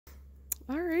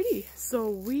Alrighty, so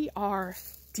we are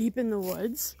deep in the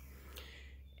woods.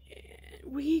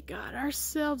 And we got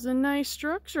ourselves a nice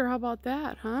structure. How about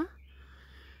that, huh?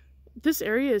 This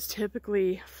area is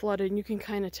typically flooded, and you can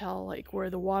kind of tell like where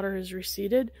the water has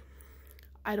receded.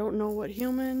 I don't know what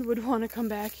human would want to come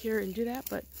back here and do that,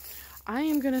 but I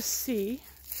am gonna see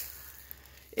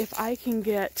if I can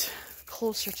get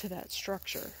closer to that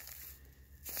structure.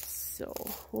 So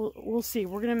we'll see.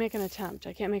 We're gonna make an attempt.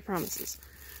 I can't make promises.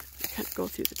 Kind of go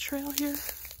through the trail here.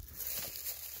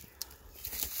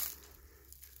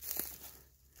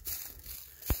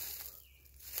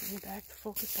 Bring it back to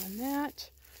focus on that.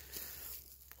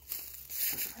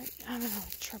 Alright, I'm gonna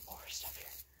like trip over stuff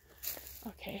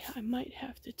here. Okay, I might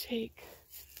have to take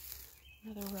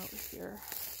another route here.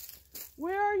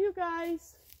 Where are you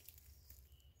guys?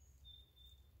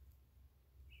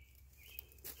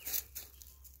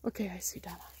 Okay, I see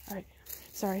Donna. Alright,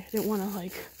 sorry, I didn't want to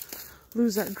like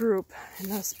lose our group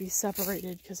and us be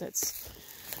separated, because that's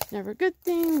never a good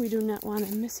thing. We do not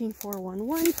want a missing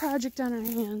 411 project on our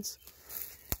hands.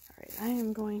 Alright, I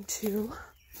am going to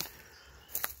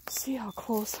see how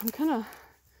close.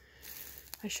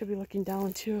 I should be looking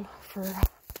down too for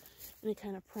any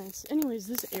kind of prints. Anyways,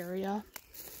 this area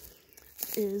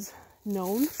is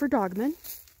known for Dogman,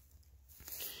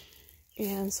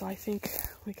 and so I think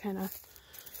we kind of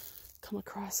come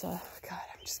across a, God,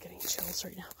 I'm just getting chills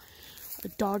right now, a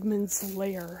Dogman's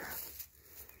lair.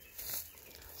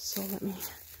 So let me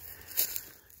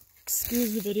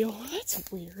excuse the video. Oh, that's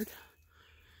weird.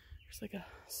 There's like a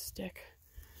stick.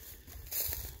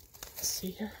 Let's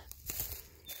see here.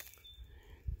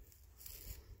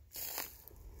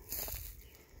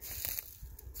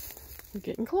 We're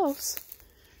getting close.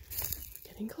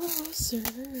 Getting closer.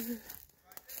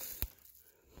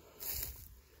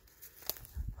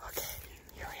 Okay,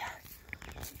 here we are.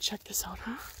 Check this out,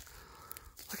 huh?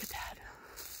 Look at that.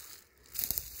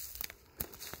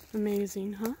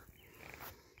 Amazing, huh?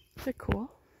 Is that cool?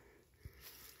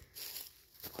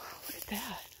 Wow, look at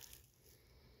that.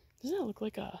 Doesn't that look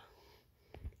like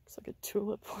looks like a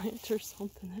tulip plant or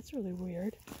something? That's really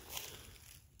weird.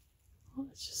 Oh,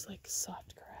 it's just like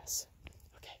soft grass.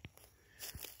 Okay.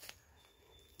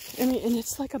 I mean, and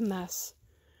it's like a mess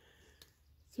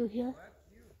through here.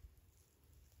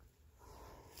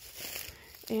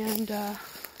 And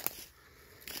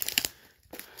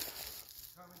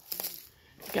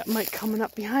got Mike coming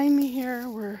up behind me here.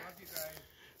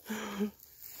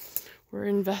 We're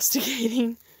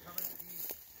investigating.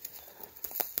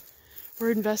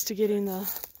 We're investigating the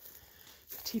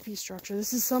TP structure.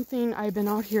 This is something I've been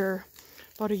out here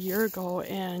about a year ago,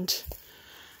 and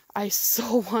I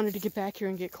so wanted to get back here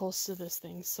and get close to this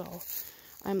thing. So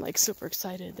I'm like super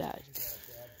excited that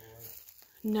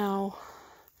now.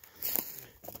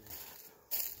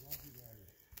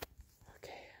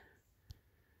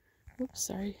 Oops,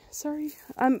 sorry.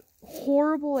 I'm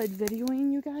horrible at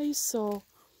videoing, you guys, so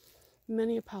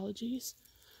many apologies.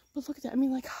 But look at that. I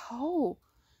mean, like, how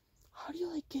do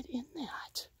you, like, get in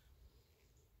that?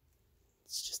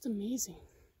 It's just amazing.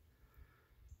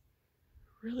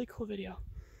 Really cool video.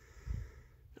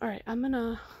 Alright, and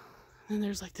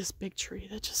there's, like, this big tree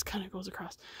that just kind of goes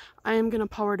across. I am going to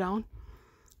power down.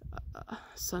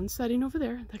 Sun setting over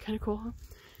there. That kind of cool, huh?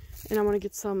 And I want to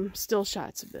get some still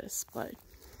shots of this, but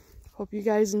hope you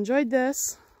guys enjoyed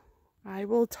this. I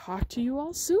will talk to you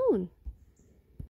all soon.